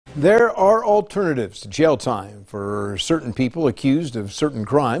There are alternatives to jail time for certain people accused of certain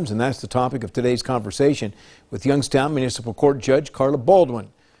crimes, and that's the topic of today's conversation with Youngstown Municipal Court Judge Carla Baldwin.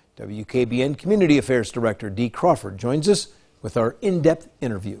 WKBN Community Affairs Director Dee Crawford joins us with our in-depth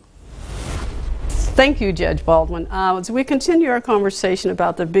interview. Thank you, Judge Baldwin. As we continue our conversation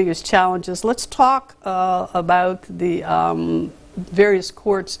about the biggest challenges, let's talk about the various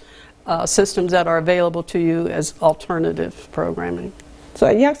courts systems that are available to you as alternative programming. So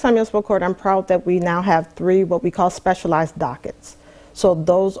at Youngstown Municipal Court, I'm proud that we now have 3 what we call specialized dockets. So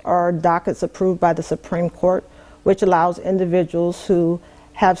those are dockets approved by the Supreme Court, which allows individuals who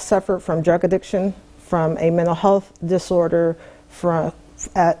have suffered from drug addiction, from a mental health disorder, from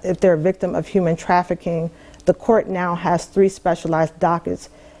if they're a victim of human trafficking. The court now has 3 specialized dockets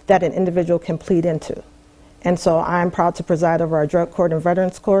that an individual can plead into. And so I'm proud to preside over our drug court and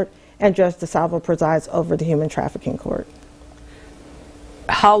veterans court, and Judge DeSalvo presides over the human trafficking court.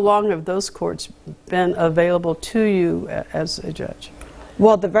 How long have those courts been available to you as a judge?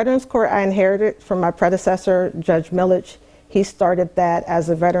 Well, the Veterans Court I inherited from my predecessor, Judge Millich. He started that as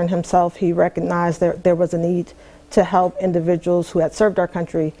a veteran himself. He recognized there was a need to help individuals who had served our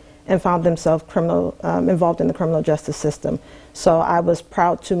country and found themselves involved in the criminal justice system. So I was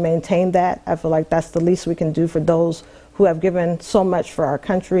proud to maintain that. I feel like that's the least we can do for those who have given so much for our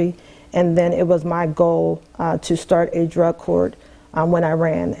country. And then it was my goal to start a drug court when I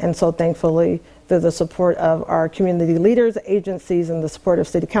ran. And so thankfully, through the support of our community leaders, agencies, and the support of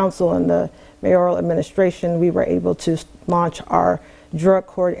City Council and the mayoral administration, we were able to launch our drug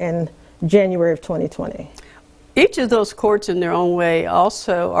court in January of 2020. Each of those courts in their own way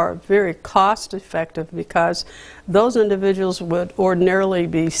also are very cost effective, because those individuals would ordinarily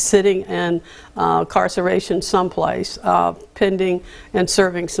be sitting in incarceration someplace pending and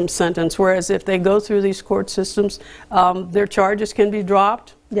serving some sentence, whereas if they go through these court systems, their charges can be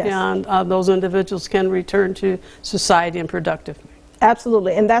dropped. Yes. And those individuals can return to society and productive.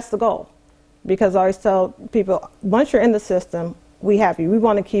 Absolutely, and that's the goal, because I always tell people, once you're in the system, we have you. We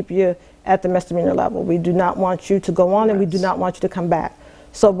want to keep you at the misdemeanor level. We do not want you to go on, and we do not want you to come back.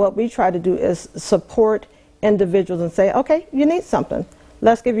 So what we try to do is support individuals and say, okay, you need something.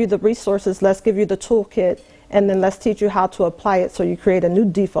 Let's give you the resources, let's give you the toolkit, and then let's teach you how to apply it so you create a new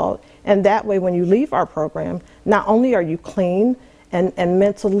default. And that way, when you leave our program, not only are you clean and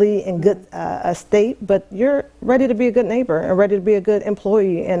mentally in good state, but you're ready to be a good neighbor and ready to be a good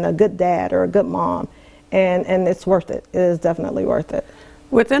employee and a good dad or a good mom. And it's worth it. It is definitely worth it.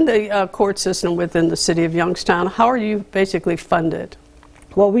 Within the court system within the city of Youngstown, how are you basically funded?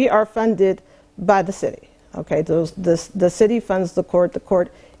 Well, we are funded by the city. Okay, the city funds the court. The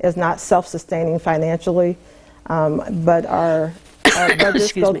court is not self-sustaining financially, but our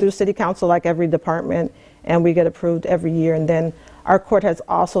budgets go through City Council like every department, and we get approved every year. And then our court has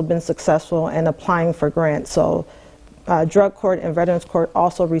also been successful in applying for grants. So drug court and veterans court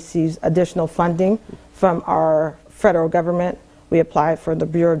also receives additional funding from our federal government. We apply for the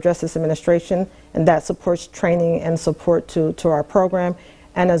Bureau of Justice Administration, and that supports training and support to our program,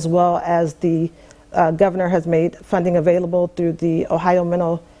 and as well as the governor has made funding available through the Ohio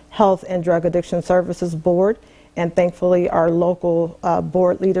Mental Health and Drug Addiction Services Board, and thankfully our local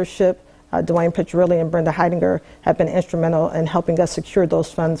board leadership, Dwayne Piccirilli and Brenda Heidinger, have been instrumental in helping us secure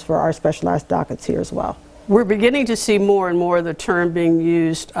those funds for our specialized dockets here as well. We're beginning to see more and more of the term being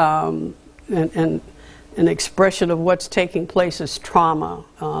used and an expression of what's taking place as trauma,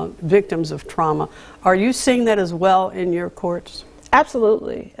 victims of trauma. Are you seeing that as well in your courts?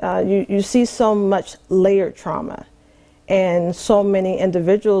 Absolutely. You see so much layered trauma, and so many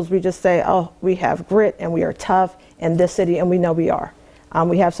individuals, we just say, oh, we have grit and we are tough in this city, and we know we are.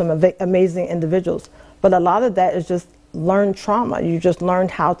 We have some amazing individuals, but a lot of that is just learned trauma. You just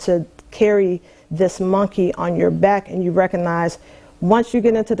learned how to carry this monkey on your back, and you recognize once you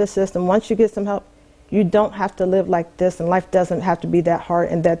get into the system, once you get some help, you don't have to live like this, and life doesn't have to be that hard,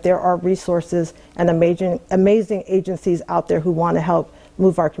 and that there are resources and amazing agencies out there who want to help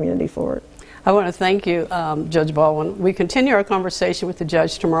move our community forward. I want to thank you, Judge Baldwin. We continue our conversation with the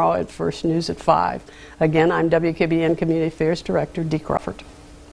judge tomorrow at First News at 5. Again, I'm WKBN Community Affairs Director Dee Crawford.